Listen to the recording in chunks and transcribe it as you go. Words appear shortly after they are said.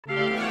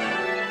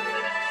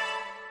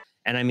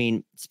And I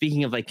mean,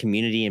 speaking of like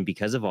community and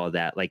because of all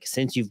that, like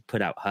since you've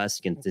put out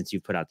Husk and since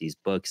you've put out these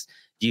books,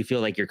 do you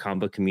feel like your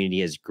comic book community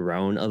has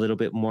grown a little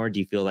bit more? Do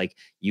you feel like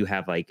you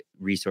have like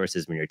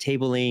resources when you're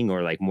tabling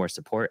or like more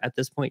support at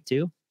this point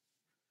too?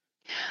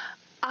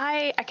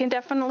 I can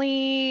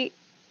definitely,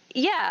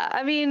 yeah.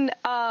 I mean,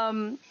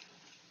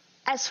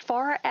 as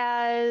far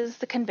as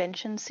the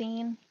convention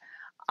scene,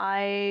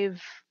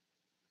 I've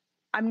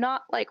I'm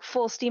not like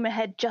full steam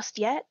ahead just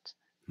yet.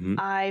 Mhm.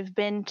 I've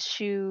been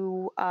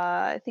to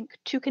I think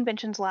 2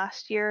 conventions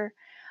last year,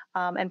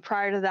 and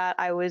prior to that,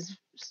 I was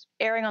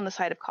erring on the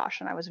side of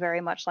caution. I was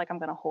very much like I'm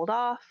going to hold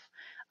off.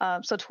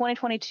 So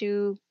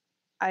 2022,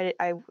 I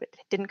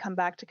didn't come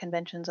back to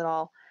conventions at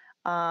all.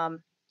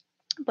 Um,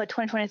 but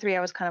 2023,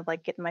 I was kind of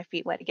like getting my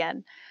feet wet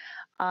again.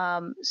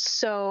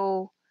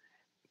 So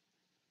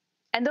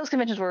and those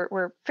conventions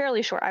were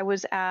fairly short. I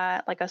was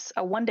at like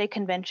a 1 day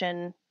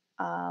convention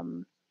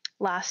um,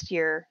 last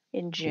year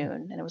in Cool.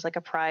 June, and it was like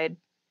a Pride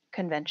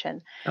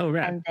convention. Oh,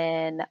 rad. And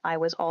then I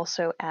was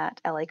also at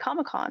LA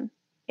Comic Con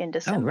in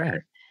Oh,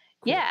 rad. December.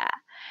 Cool. Yeah.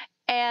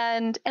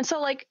 And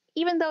so like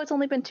even though it's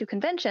only been 2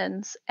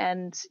 conventions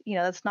and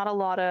that's not a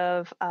lot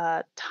of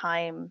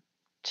time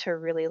to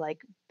really like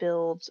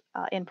build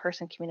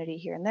in-person community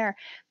here and there,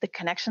 the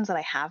connections that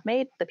I have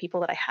made, the people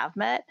that I have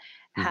met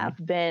Mhm. have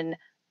been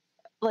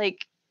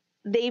like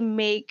they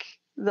make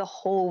the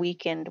whole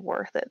weekend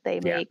worth it. They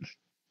Yeah. make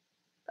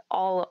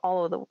all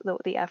of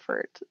the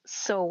effort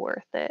so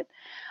worth it.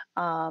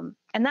 And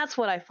that's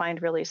what I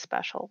find really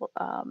special.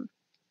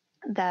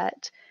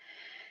 That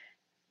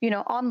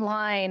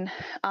online,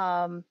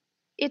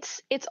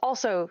 it's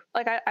also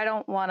like I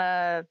don't want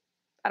to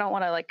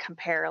like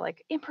compare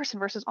like in person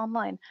versus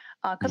online,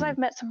 because Mhm. I've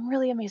met some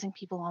really amazing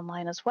people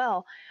online as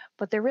well.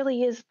 But there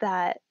really is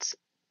that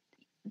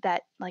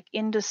like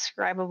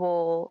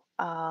indescribable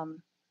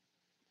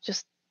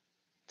just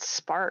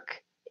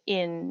spark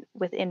in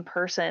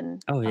person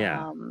Oh,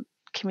 yeah.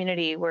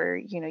 community where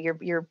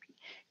you're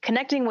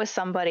connecting with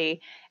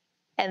somebody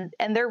and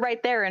they're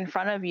right there in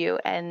front of you,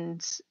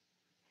 and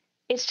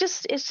it's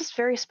just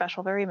very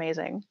special, very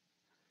amazing.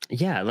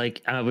 Yeah,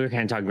 like we were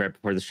kind of talking right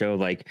before the show.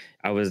 Like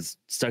I was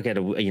stuck at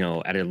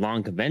at a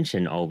long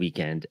convention all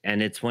weekend,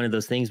 and it's one of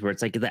those things where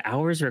it's like the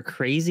hours are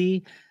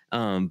crazy,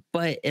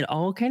 but it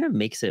all kind of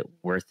makes it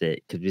worth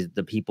it because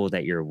the people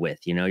that you're with,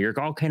 you're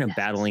all kind of Yes.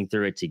 battling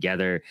through it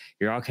together.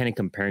 You're all kind of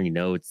comparing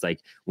notes.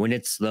 Like when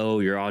it's slow,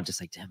 you're all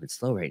just like, damn, it's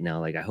slow right now.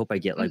 Like I hope I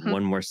get like Hmm.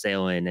 one more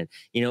sale in, and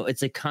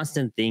it's a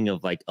constant thing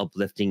of like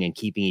uplifting and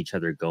keeping each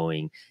other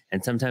going.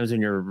 And sometimes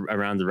when you're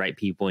around the right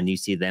people and you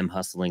see them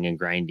hustling and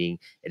grinding,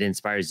 it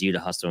inspires you to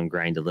hustle and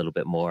grind a little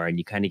bit more. And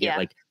you kind of get Yeah.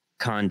 like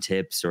con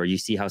tips, or you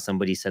see how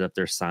somebody set up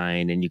their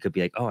sign and you could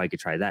be like, oh, I could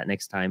try that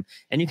next time.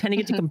 And you kind of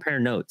get to Hmm. compare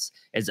notes.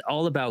 It's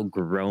all about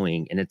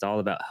growing and it's all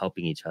about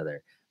helping each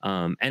other.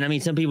 And I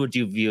mean, some people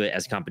do view it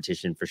as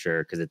competition for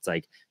sure, because it's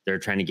like they're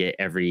trying to get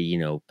every,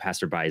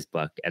 passerby's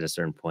buck at a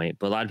certain point.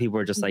 But a lot of people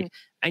are just Hmm. like,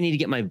 I need to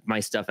get my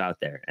stuff out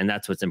there. And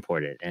that's what's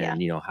important. Yeah.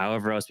 And,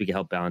 however else we can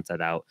help balance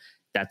that out,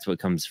 that's what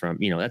comes from,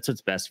 that's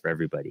what's best for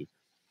everybody.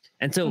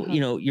 And so, Hmm.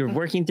 you're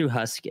working through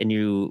Husk and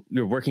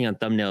you're working on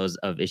thumbnails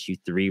of issue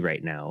 3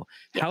 right now.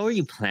 How are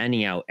you Yes.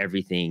 planning out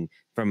everything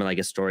from like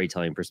a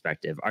storytelling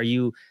perspective? Are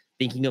you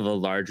thinking of a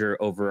larger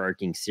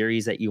overarching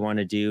series that you want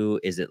to do?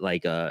 Is it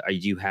like do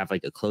you have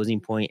like a closing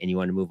point and you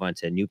want to move on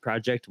to a new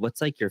project? What's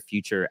like your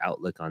future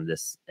outlook on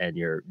this and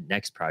your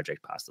next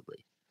project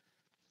possibly?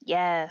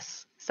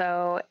 Yes.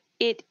 So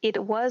it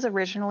was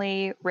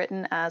originally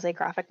written as a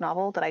graphic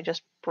novel that I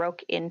just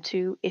broke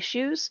into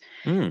issues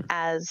Mm,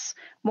 as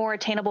more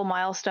attainable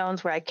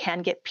milestones where I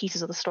can get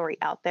pieces of the story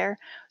out there.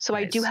 So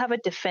I do nice. have a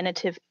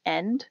definitive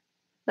end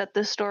that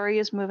the story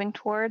is moving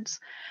towards.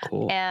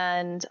 Cool.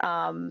 And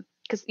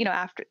because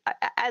after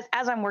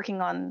as I'm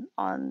working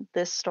on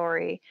this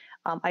story,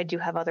 I do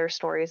have other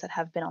stories that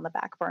have been on the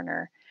back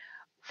burner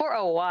for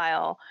a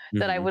while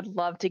that I Hmm. would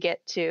love to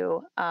get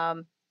to.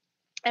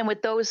 And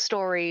with those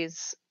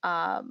stories,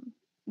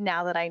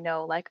 now that I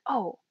know, like,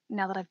 oh,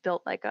 now that I've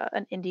built like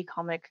an indie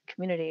comic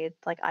community,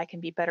 it's like I can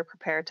be better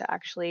prepared to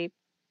actually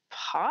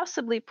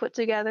possibly put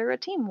together a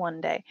team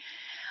one day.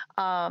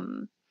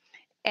 Um,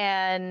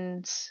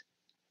 and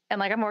and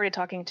like I'm already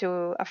talking to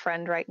a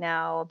friend right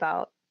now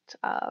about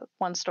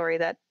one story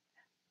that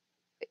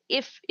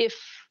if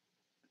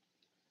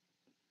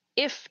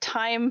if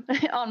time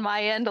on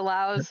my end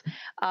allows,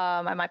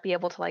 I might be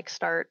able to like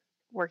start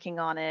working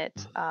on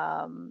it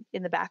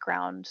in the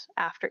background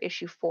after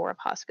issue 4 of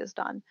Husk is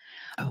done.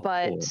 Oh,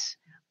 But cool.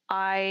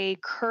 I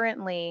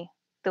currently,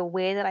 the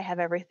way that I have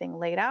everything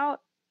laid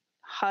out,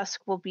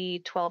 Husk will be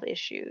 12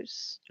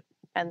 issues.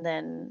 And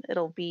then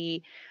it'll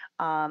be,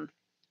 um,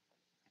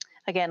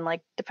 again,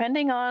 like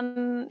depending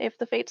on if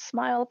the fates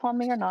smile upon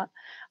me or not,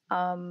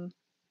 um,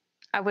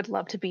 I would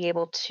love to be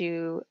able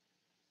to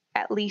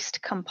at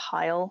least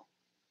compile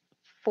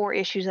 4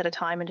 issues at a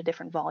time into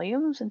different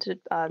volumes, into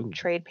Ooh.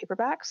 trade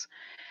paperbacks.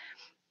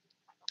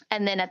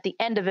 And then at the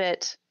end of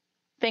it,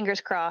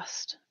 fingers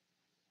crossed,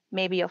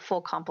 maybe a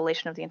full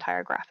compilation of the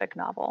entire graphic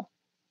novel.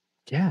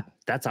 Yeah,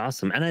 that's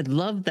awesome. And I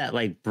love that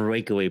like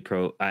breakaway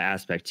pro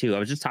aspect too. I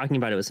was just talking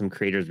about it with some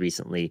creators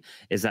recently,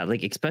 is that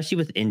like especially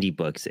with indie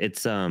books,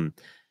 it's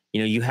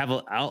you have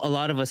a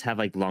lot of us have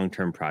like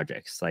long-term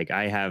projects. Like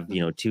I have,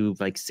 Mhm. two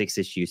like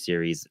 6-issue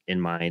series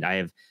in mind. I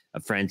have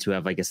friends who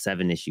have like a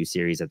 7-issue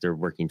series that they're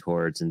working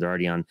towards, and they're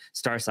already on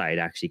Starside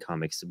actually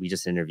comics. We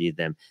just interviewed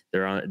them.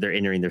 They're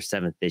entering their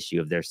 7th issue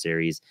of their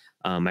series.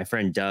 My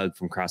friend Doug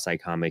from Cross-Eye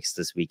Comics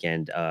this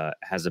weekend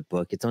has a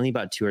book. It's only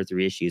about 2 or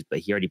 3 issues, but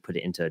he already put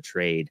it into a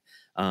trade.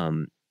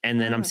 And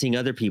then I'm Mm, seeing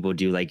other people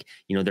do like,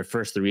 their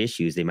first 3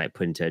 issues they might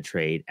put into a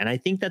trade. And I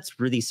think that's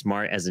really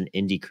smart as an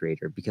indie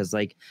creator because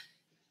like,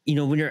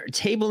 when you're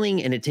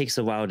tabling and it takes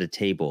a while to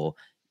table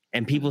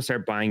and people mhm.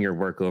 start buying your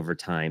work over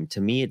time,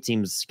 to me, it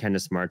seems kind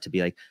of smart to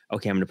be like,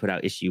 okay, I'm going to put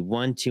out issue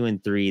 1, 2,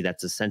 and 3.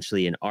 That's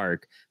essentially an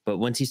arc. But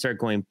once you start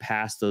going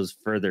past those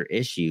further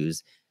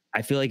issues,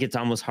 I feel like it's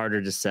almost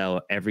harder to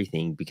sell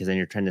everything because then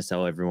you're trying to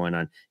sell everyone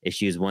on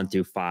issues 1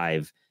 through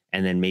 5.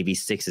 And then maybe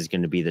 6 is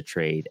going to be the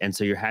trade. And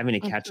so you're having to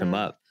catch them Mhm,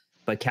 up,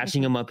 but catching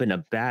mhm. them up in a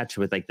batch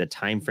with like the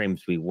time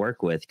frames we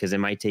work with, because it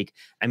might take,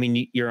 I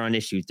mean, you're on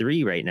issue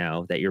 3 right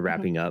now that you're Mhm.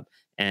 wrapping up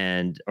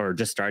and or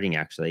just starting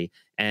actually.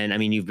 And I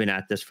mean, you've been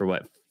at this for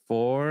what,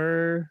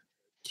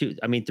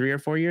 3 or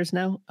 4 years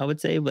now, I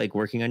would say, like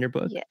working on your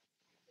book. Yeah.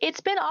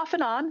 It's been off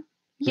and on.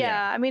 Yeah.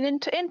 Yeah, I mean,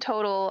 in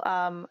total,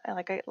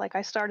 like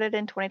I started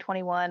in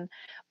 2021,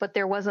 but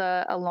there was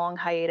a long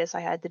hiatus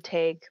I had to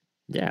take.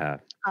 Yeah.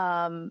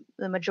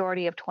 The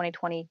majority of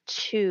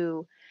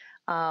 2022,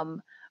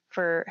 um,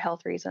 for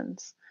health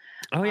reasons.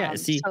 Oh yeah.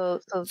 See, So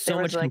there so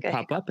was much can like a pop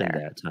hiccup up in there.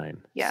 that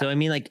time. Yeah. So I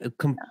mean, like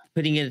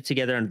putting it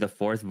together on the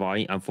fourth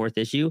volume, on fourth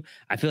issue,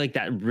 I feel like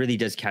that really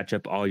does catch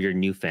up all your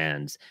new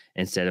fans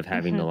instead of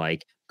having to Hmm.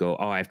 like go,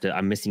 oh,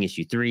 I'm missing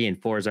issue 3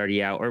 and 4 is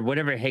already out, or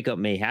whatever hiccup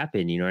may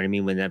happen. You know what I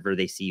mean? Whenever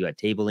they see you at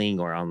tabling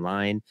or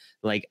online,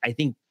 like I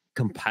think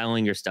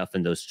compiling your stuff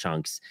in those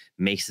chunks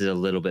makes it a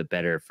little bit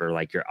better for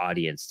like your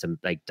audience to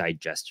like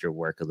digest your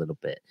work a little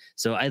bit.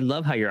 So I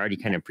love how you're already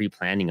kind Yeah. of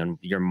pre-planning on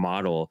your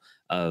model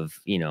of,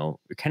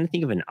 kind of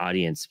think of an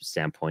audience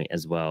standpoint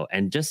as well.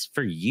 And just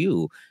for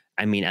you,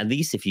 I mean, at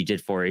least if you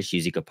did 4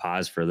 issues, you could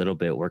pause for a little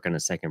bit, work on a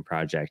second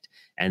project,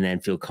 and then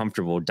feel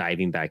comfortable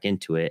diving back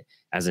into it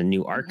as a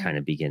new arc Hmm. kind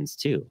of begins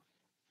too.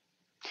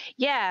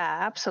 Yeah,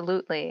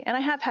 absolutely. And I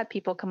have had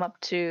people come up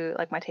to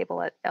like my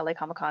table at LA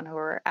Comic Con who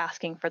are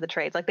asking for the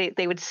trades. Like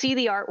they would see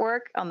the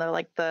artwork on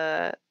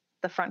the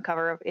front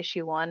cover of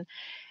issue 1,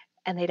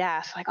 and they'd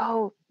ask like,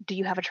 "Oh, do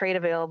you have a trade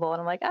available?" And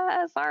I'm like,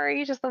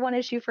 sorry, just the one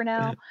issue for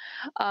now."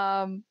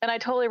 And I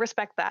totally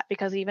respect that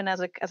because even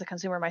as a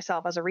consumer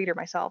myself, as a reader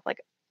myself,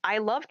 like I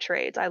love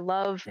trades. I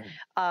love Yeah.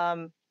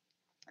 um,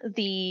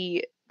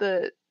 the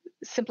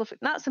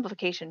not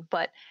simplification,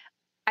 but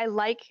I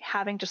like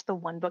having just the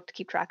one book to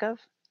keep track of.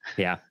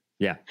 Yeah.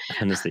 Yeah.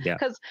 Honestly, yeah.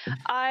 Because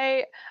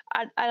I,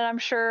 and I'm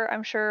sure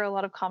a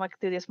lot of comic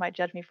enthusiasts might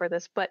judge me for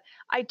this, but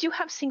I do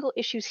have single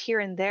issues here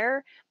and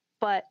there.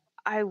 But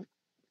I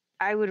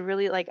I would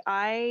really like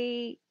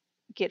I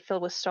get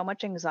filled with so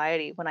much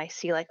anxiety when I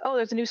see like, oh,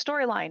 there's a new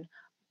storyline,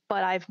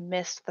 but I've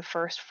missed the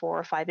first 4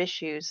 or 5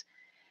 issues.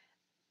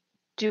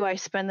 Do I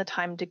spend the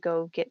time to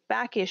go get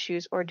back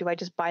issues, or do I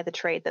just buy the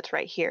trade that's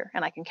right here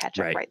and I can catch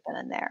up Right. right then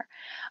and there?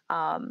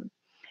 Um,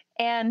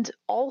 and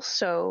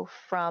also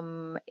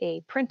from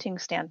a printing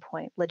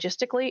standpoint,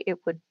 logistically,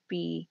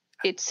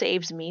 it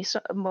saves me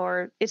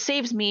more. It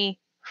saves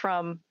me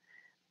from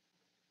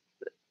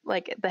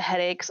like the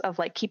headaches of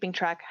like keeping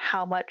track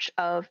how much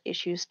of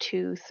issues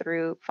 2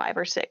 through 5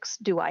 or 6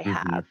 do I Hmm.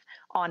 have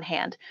on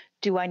hand.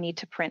 Do I need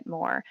to print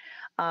more?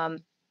 um,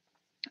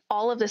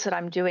 all of this that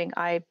I'm doing,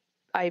 I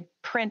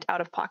print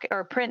out of pocket,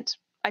 or print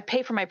I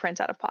pay for my prints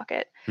out of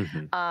pocket.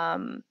 Hmm.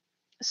 um,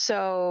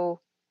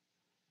 so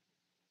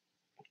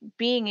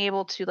being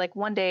able to like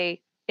one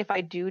day, if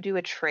I do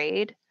a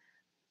trade,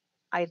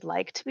 I'd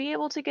like to be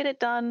able to get it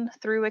done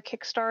through a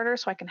Kickstarter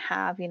so I can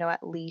have,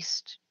 at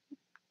least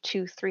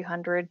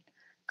 200-300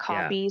 Yeah.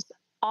 copies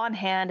on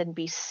hand and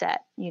be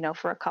set,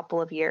 for a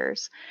couple of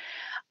years.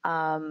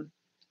 Um,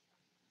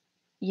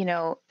 you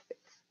know,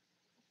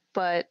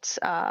 but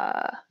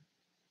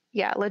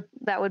yeah,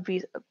 that would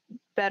be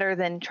better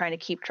than trying to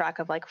keep track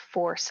of like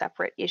 4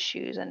 separate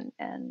issues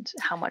and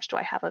how much do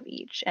I have of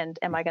each, and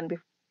am I going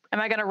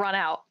to run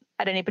out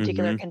at any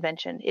particular Hmm.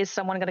 convention? Is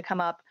someone going to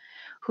come up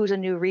who's a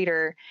new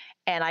reader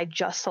and I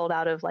just sold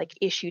out of like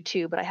issue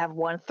 2, but I have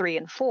 1, 3,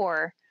 and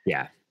 4?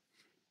 Yeah.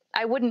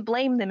 I wouldn't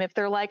blame them if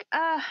they're like,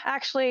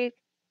 actually,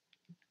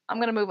 I'm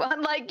going to move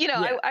on. Like,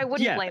 Yeah. I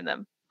wouldn't Yeah. blame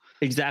them.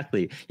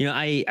 Exactly.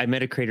 I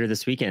met a creator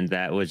this weekend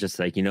that was just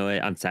like,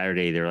 what, on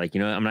Saturday, they were like,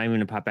 I'm not even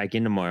gonna pop back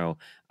in tomorrow.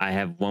 I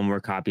have one more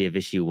copy of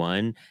issue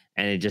 1,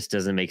 and it just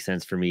doesn't make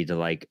sense for me to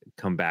like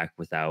come back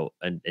without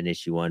an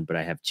issue 1, but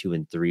I have 2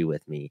 and 3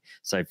 with me.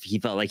 So he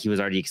felt like he was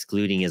already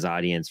excluding his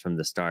audience from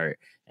the start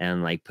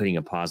and like putting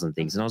a pause on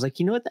things. And I was like,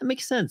 you know what, that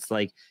makes sense.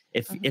 Like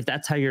Mhm. if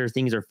that's how your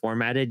things are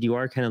formatted, you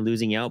are kind of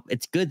losing out.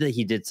 It's good that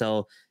he did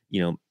sell,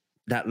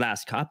 that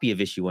last copy of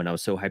issue 1. I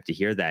was so hyped to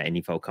hear that, and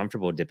he felt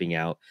comfortable dipping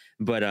out.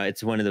 But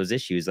it's one of those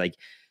issues like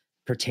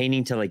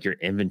pertaining to like your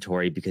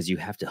inventory, because you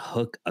have to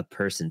hook a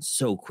person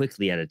so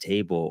quickly at a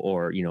table,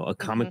 or a Mhm.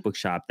 comic book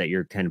shop that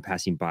you're kind of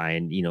passing by,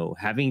 and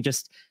having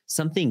just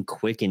something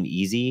quick and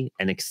easy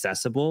and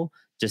accessible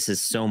just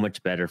is so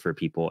much better for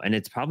people. And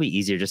it's probably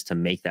easier just to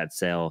make that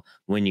sale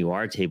when you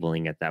are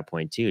tabling at that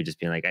point too, just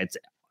being like, it's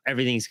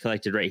everything's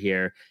collected right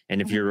here.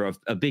 And if Mhm. you're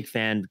a big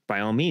fan,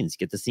 by all means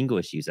get the single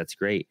issues, that's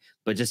great.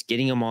 But just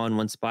getting them all in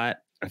one spot,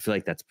 I feel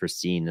like that's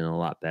pristine and a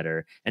lot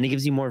better. And it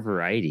gives you more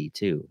variety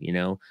too,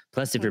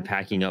 Plus, if you're Mhm.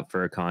 packing up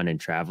for a con and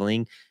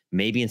traveling,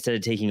 maybe instead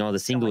of taking all the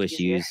So single much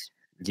easier. issues,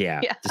 yeah,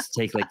 Yeah. just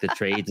take like the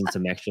trades and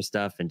some extra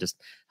stuff and just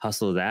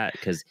hustle that.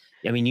 Because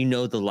I mean,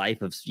 the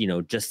life of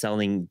just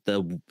selling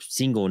the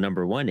single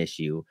number one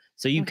issue,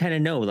 so you kind Mhm.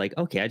 of know, like,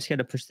 okay, I just got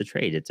to push the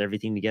trade. It's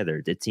everything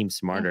together. It seems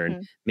smarter, and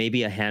Mhm.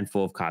 maybe a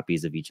handful of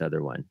copies of each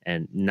other one,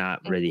 and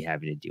not really Mhm.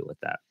 having to deal with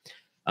that.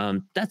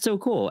 That's so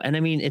cool. And I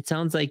mean, it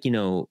sounds like,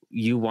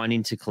 you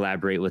wanting to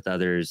collaborate with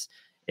others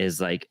is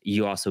like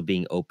you also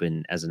being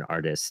open as an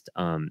artist.